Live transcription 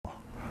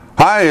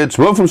Hi, it's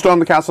Will from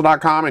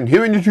StormTheCastle.com, and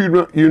here on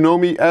YouTube you know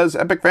me as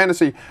Epic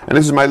Fantasy, and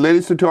this is my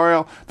latest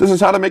tutorial. This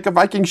is how to make a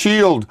Viking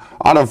Shield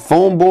out of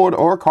foam board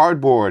or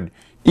cardboard.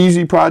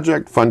 Easy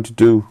project, fun to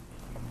do.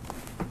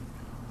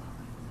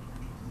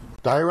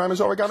 Dioramas,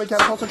 origami,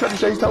 catapults, and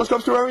trebuchets,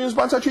 telescopes, terrariums,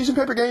 bonsai trees, and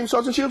paper games,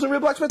 swords and shields, and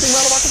real blacksmithing,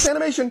 model rockets,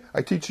 animation.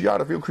 I teach the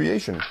art of real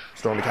creation.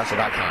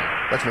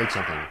 StormTheCastle.com. Let's make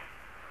something.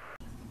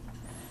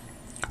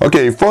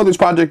 Okay, for this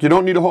project you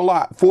don't need a whole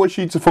lot. 4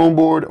 sheets of foam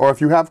board, or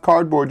if you have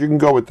cardboard you can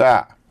go with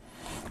that.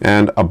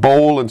 And a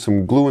bowl and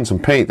some glue and some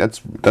paint.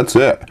 That's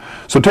it.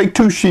 So take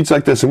 2 sheets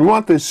like this, and we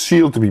want this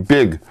shield to be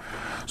big.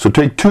 So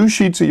take 2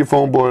 sheets of your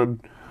foam board,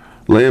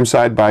 lay them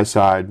side by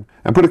side,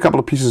 and put a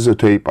couple of pieces of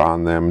tape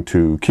on them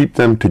to keep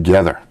them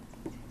together.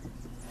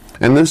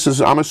 And this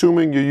is, I'm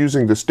assuming you're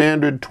using the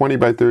standard 20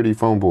 by 30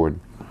 foam board.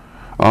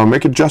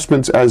 Make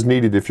adjustments as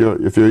needed if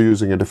you're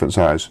using a different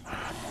size.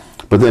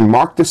 But then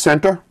mark the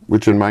center,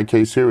 which in my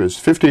case here is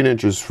 15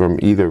 inches from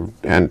either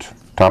end,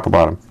 top or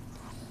bottom.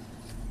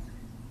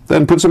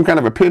 Then put some kind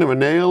of a pin or a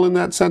nail in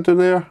that center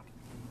there.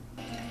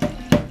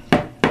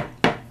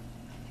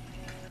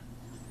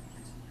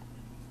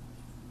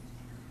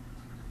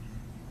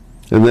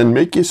 And then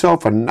make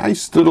yourself a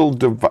nice little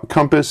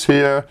compass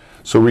here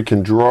so we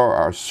can draw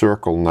our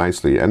circle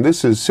nicely. And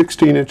this is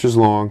 16 inches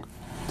long,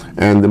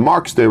 and the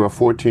marks there are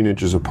 14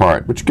 inches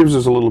apart, which gives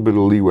us a little bit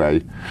of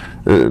leeway.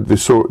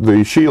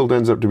 The shield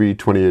ends up to be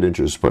 28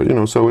 inches, but you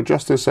know, so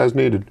adjust this as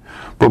needed.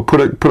 But put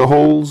a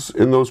holes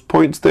in those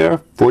points there,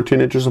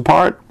 14 inches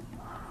apart.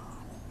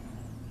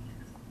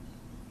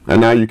 And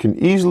now you can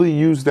easily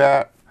use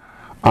that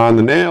on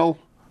the nail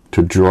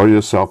to draw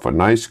yourself a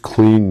nice,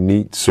 clean,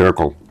 neat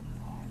circle.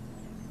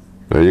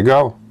 There you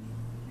go.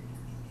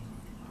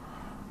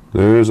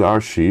 There's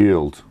our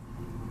shield.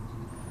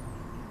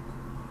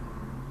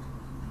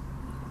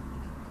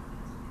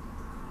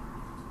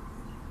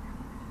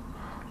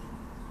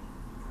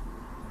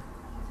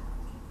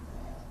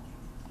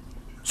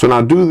 So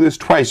now do this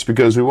twice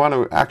because we want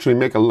to actually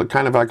make a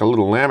kind of like a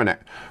little laminate.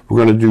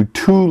 We're going to do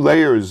 2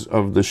 layers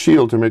of the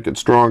shield to make it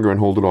stronger and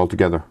hold it all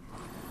together.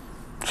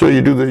 So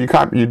you do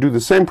the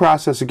same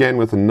process again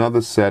with another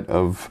set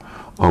of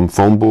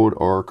foam board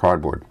or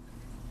cardboard.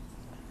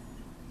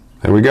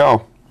 There we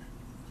go.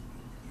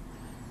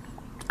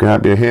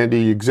 Grab your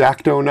handy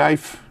X-Acto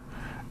knife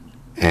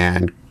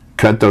and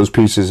cut those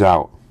pieces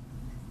out.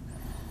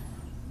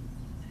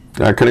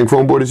 Cutting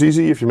foam board is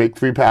easy if you make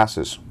 3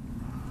 passes.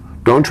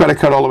 Don't try to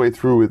cut all the way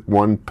through with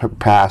one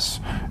pass.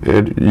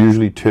 It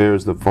usually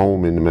tears the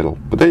foam in the middle.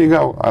 But there you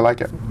go. I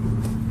like it.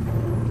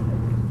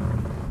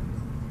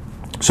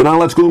 So now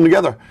let's glue them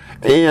together.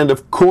 And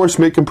of course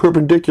make them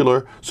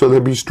perpendicular so they'll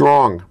be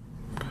strong.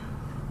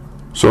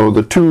 So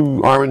the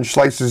 2 orange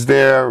slices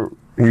there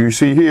you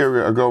see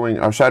here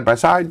are side by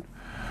side.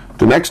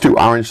 The next 2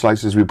 orange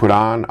slices we put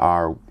on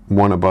are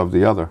one above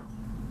the other.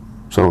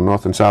 So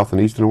north and south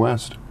and east and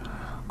west.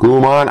 Glue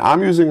them on.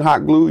 I'm using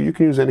hot glue. You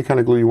can use any kind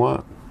of glue you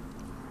want.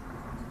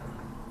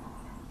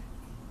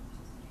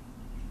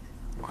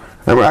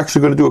 And we're actually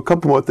going to do a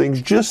couple more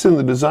things just in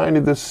the design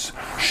of this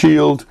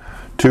shield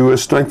to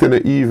strengthen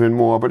it even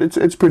more, but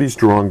it's pretty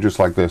strong just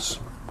like this.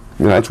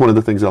 You know, that's one of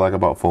the things I like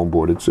about foam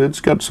board.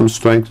 It's got some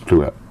strength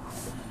to it.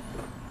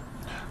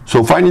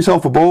 So find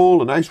yourself a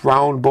bowl, a nice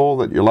round bowl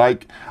that you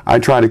like. I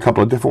tried a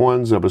couple of different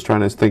ones. I was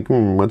trying to think,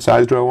 what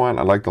size do I want?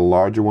 I like the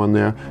larger one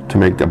there to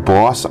make the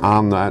boss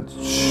on that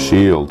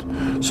shield.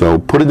 So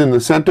put it in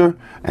the center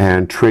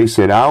and trace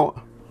it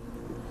out.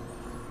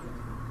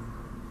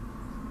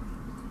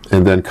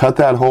 And then cut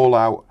that hole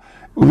out,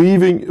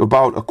 leaving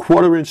about a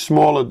 1/4 inch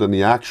smaller than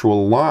the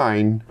actual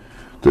line,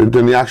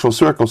 than the actual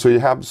circle, so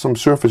you have some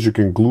surface you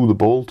can glue the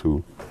bowl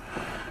to.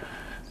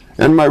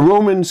 And my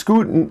Roman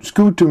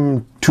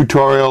scutum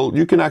tutorial,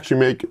 you can actually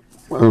make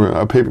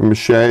a paper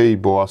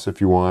mache boss if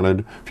you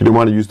wanted. If you don't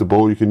want to use the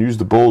bowl, you can use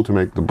the bowl to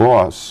make the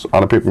boss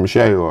out of paper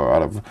mache or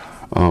out of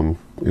a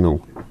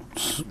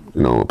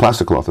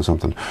plastic cloth or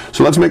something.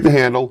 So let's make the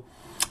handle.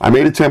 I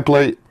made a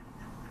template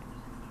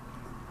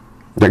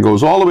that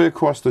goes all the way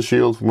across the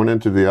shield from one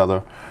end to the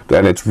other,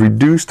 that it's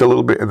reduced a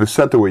little bit in the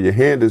center where your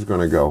hand is going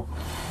to go.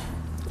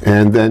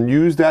 And then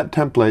use that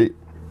template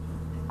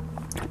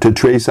to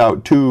trace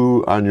out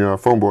 2 on your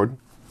foam board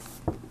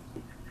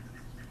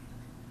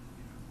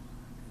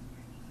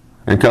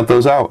and cut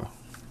those out.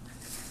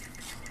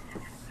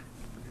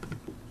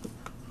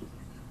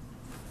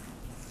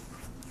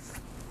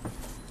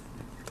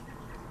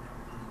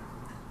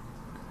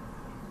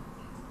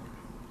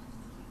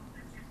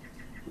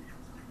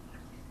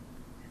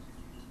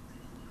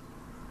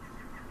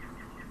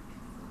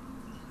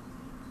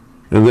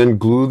 And then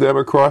glue them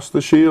across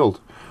the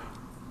shield,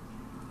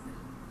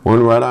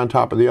 one right on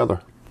top of the other.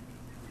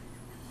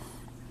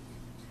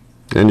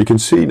 And you can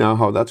see now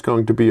how that's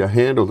going to be a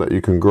handle that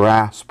you can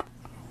grasp.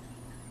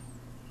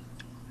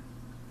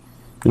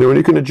 You know, and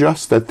you can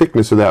adjust the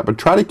thickness of that, but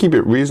try to keep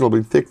it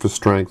reasonably thick for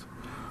strength.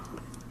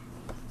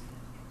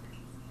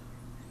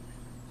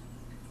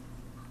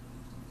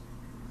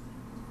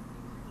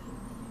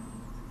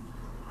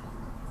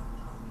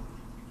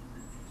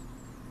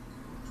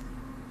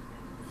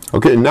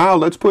 Okay, now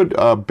let's put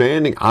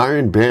banding,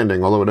 iron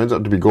banding, although it ends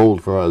up to be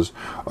gold for us,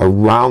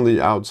 around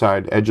the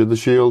outside edge of the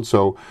shield.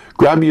 So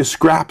grab your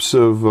scraps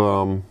of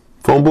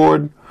foam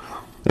board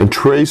and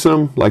trace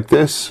them like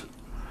this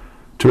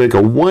to make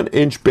a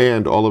 1-inch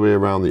band all the way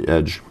around the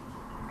edge.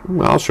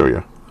 I'll show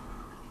you.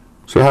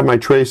 So I have my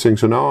tracing,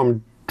 so now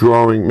I'm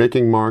drawing,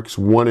 making marks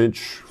 1 inch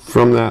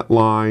from that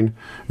line,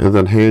 and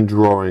then hand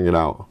drawing it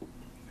out.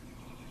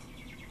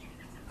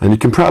 And you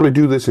can probably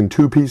do this in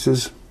 2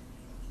 pieces.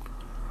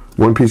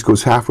 One piece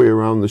goes halfway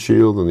around the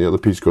shield and the other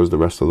piece goes the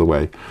rest of the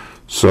way.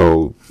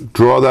 So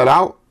draw that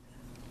out,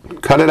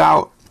 cut it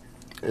out,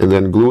 and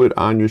then glue it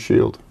on your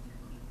shield.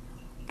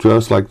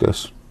 Just like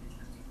this.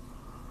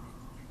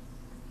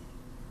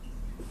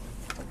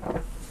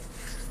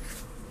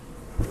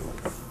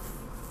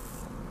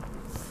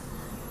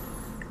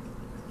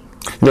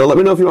 Now let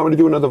me know if you want me to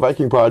do another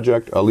Viking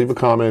project. I'll leave a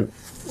comment.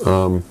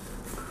 I'm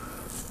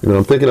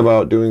thinking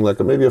about doing like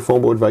maybe a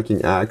foam board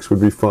Viking axe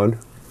would be fun.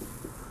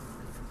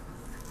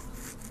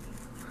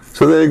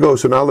 So there you go.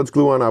 So now let's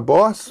glue on our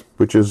boss,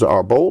 which is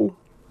our bowl.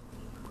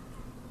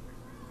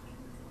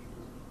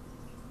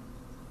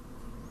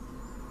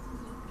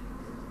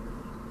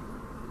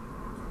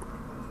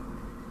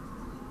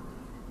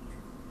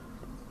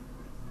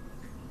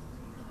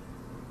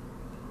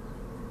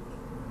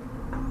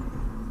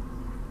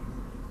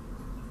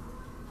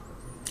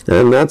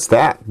 And that's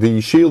that.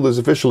 The shield is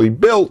officially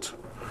built.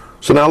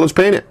 So now let's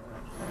paint it.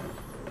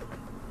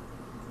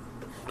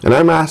 And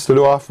I masked it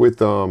off with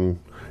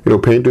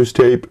painter's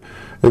tape,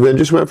 and then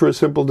just went for a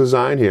simple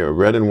design here,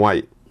 red and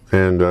white.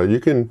 And you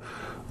can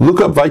look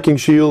up Viking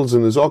shields,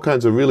 and there's all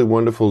kinds of really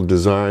wonderful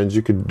designs.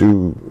 You could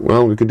do,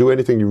 well, you could do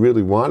anything you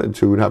really wanted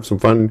to and have some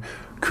fun,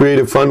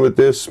 creative fun with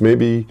this.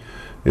 Maybe,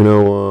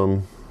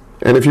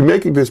 and if you're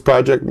making this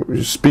project,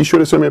 just be sure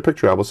to send me a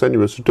picture. I will send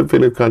you a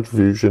certificate of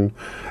contribution,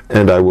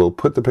 and I will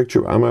put the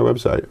picture on my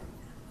website.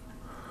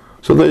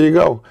 So there you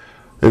go.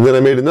 And then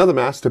I made another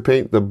mask to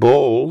paint the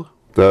bowl,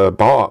 the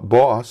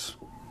boss,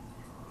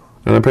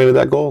 and I painted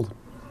that gold.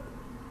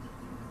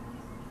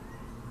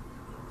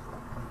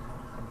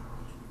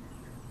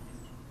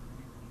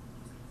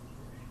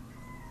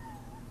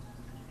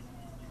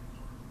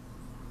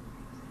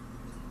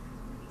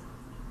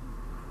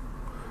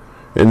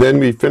 And then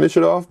we finish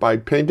it off by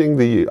painting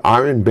the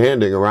iron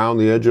banding around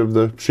the edge of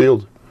the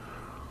shield.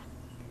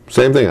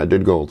 Same thing, I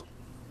did gold.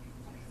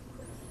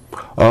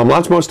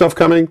 Lots more stuff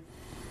coming.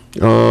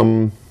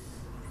 Give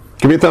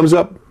me a thumbs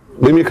up,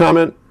 leave me a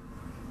comment,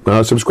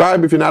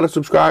 subscribe if you're not a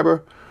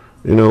subscriber.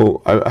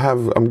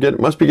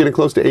 Must be getting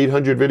close to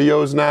 800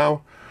 videos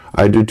now.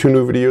 I do 2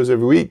 new videos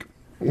every week.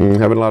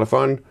 Having a lot of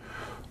fun.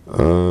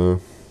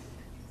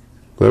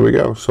 There we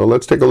go. So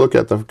let's take a look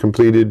at the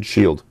completed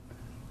shield.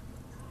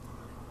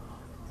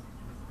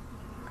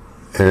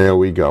 There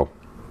we go.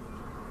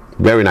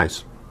 Very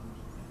nice.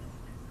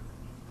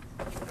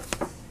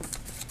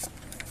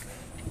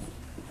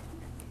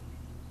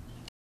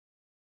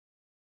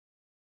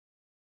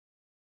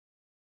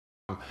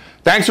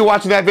 Thanks for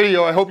watching that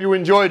video. I hope you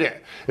enjoyed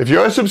it. If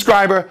you're a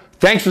subscriber,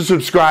 thanks for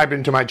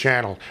subscribing to my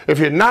channel. If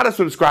you're not a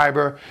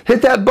subscriber,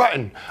 hit that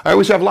button. I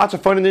always have lots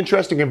of fun and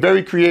interesting and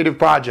very creative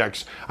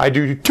projects. I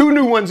do 2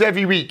 new ones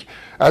every week.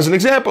 As an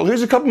example,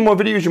 here's a couple more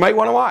videos you might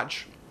want to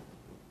watch.